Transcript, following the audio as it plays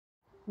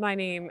My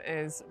name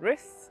is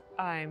Ruth.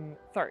 I'm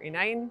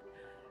 39.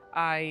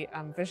 I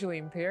am visually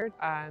impaired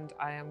and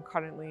I am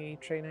currently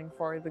training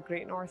for the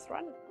Great North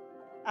Run.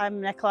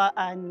 I'm Nicola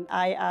and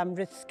I am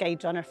Ruth's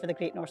guide runner for the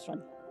Great North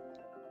Run.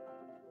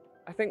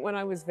 I think when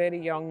I was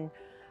very young,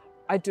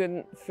 I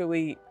didn't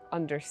fully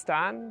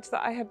understand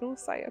that I had no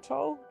sight at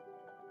all.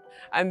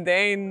 And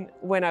then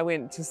when I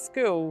went to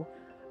school,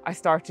 I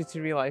started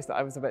to realise that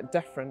I was a bit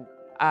different,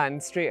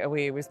 and straight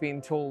away was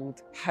being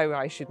told how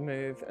I should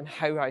move and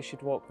how I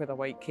should walk with a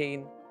white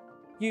cane.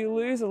 You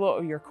lose a lot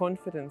of your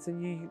confidence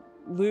and you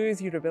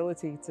lose your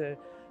ability to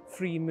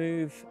free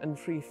move and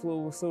free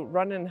flow. So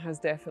running has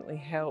definitely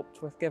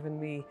helped with giving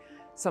me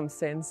some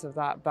sense of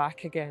that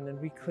back again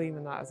and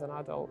reclaiming that as an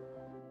adult.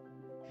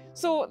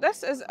 So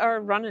this is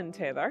our running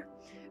tether.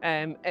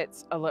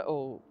 It's a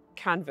little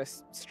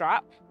canvas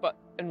strap, but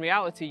in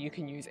reality you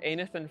can use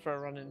anything for a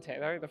running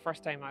tether. The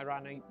first time I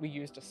ran, we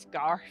used a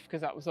scarf because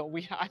that was all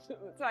we had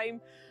at the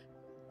time.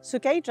 So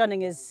guide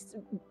running is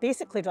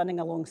basically running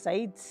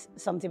alongside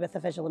somebody with a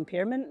visual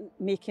impairment,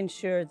 making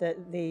sure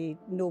that they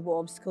know what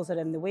obstacles are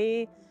in the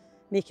way,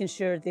 making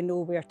sure they know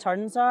where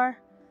turns are.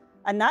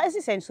 And that is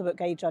essentially what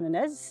guide running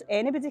is.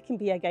 Anybody can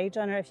be a guide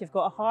runner if you've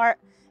got a heart,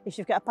 if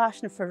you've got a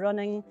passion for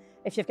running,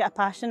 if you've got a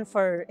passion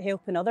for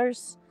helping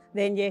others,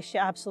 then yes, you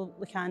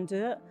absolutely can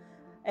do it.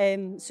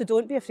 So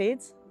don't be afraid.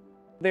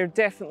 There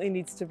definitely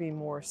needs to be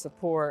more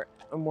support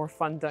and more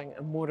funding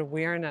and more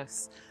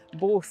awareness,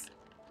 both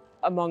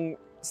among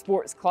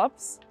sports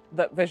clubs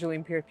that visually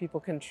impaired people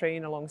can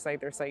train alongside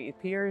their sighted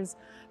peers,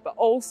 but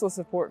also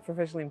support for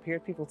visually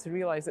impaired people to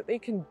realise that they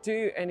can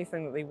do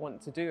anything that they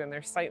want to do and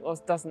their sight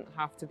loss doesn't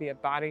have to be a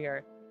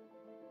barrier.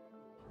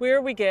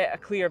 Where we get a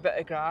clear bit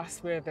of grass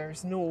where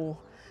there's no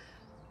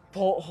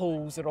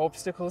potholes or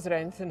obstacles or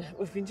anything,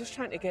 we've been just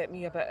trying to get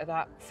me a bit of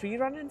that free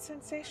running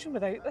sensation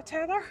without the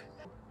tether.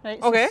 Right,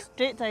 so okay.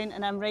 Straight down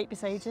and I'm right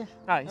beside you.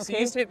 Aye, okay. So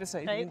you stay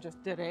beside me right. and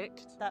just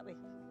direct. That way.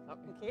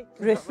 Okay.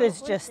 Ruth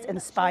has just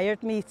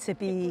inspired me to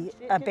be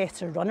a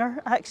better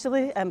runner,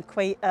 actually. I'm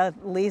quite a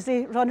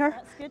lazy runner.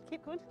 That's good,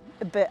 keep going.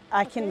 But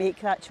I can make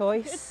that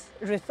choice.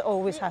 Ruth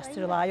always has to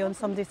rely on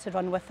somebody to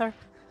run with her.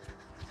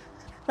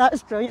 That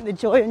is brilliant. The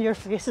joy on your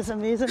face is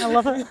amazing. I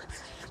love it.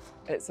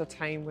 It's a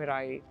time where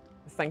I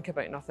think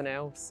about nothing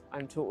else.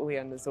 I'm totally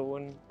in the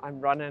zone.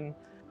 I'm running.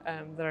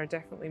 There are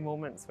definitely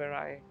moments where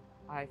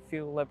I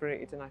feel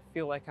liberated and I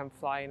feel like I'm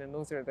flying, and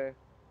those are the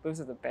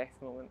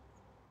best moments.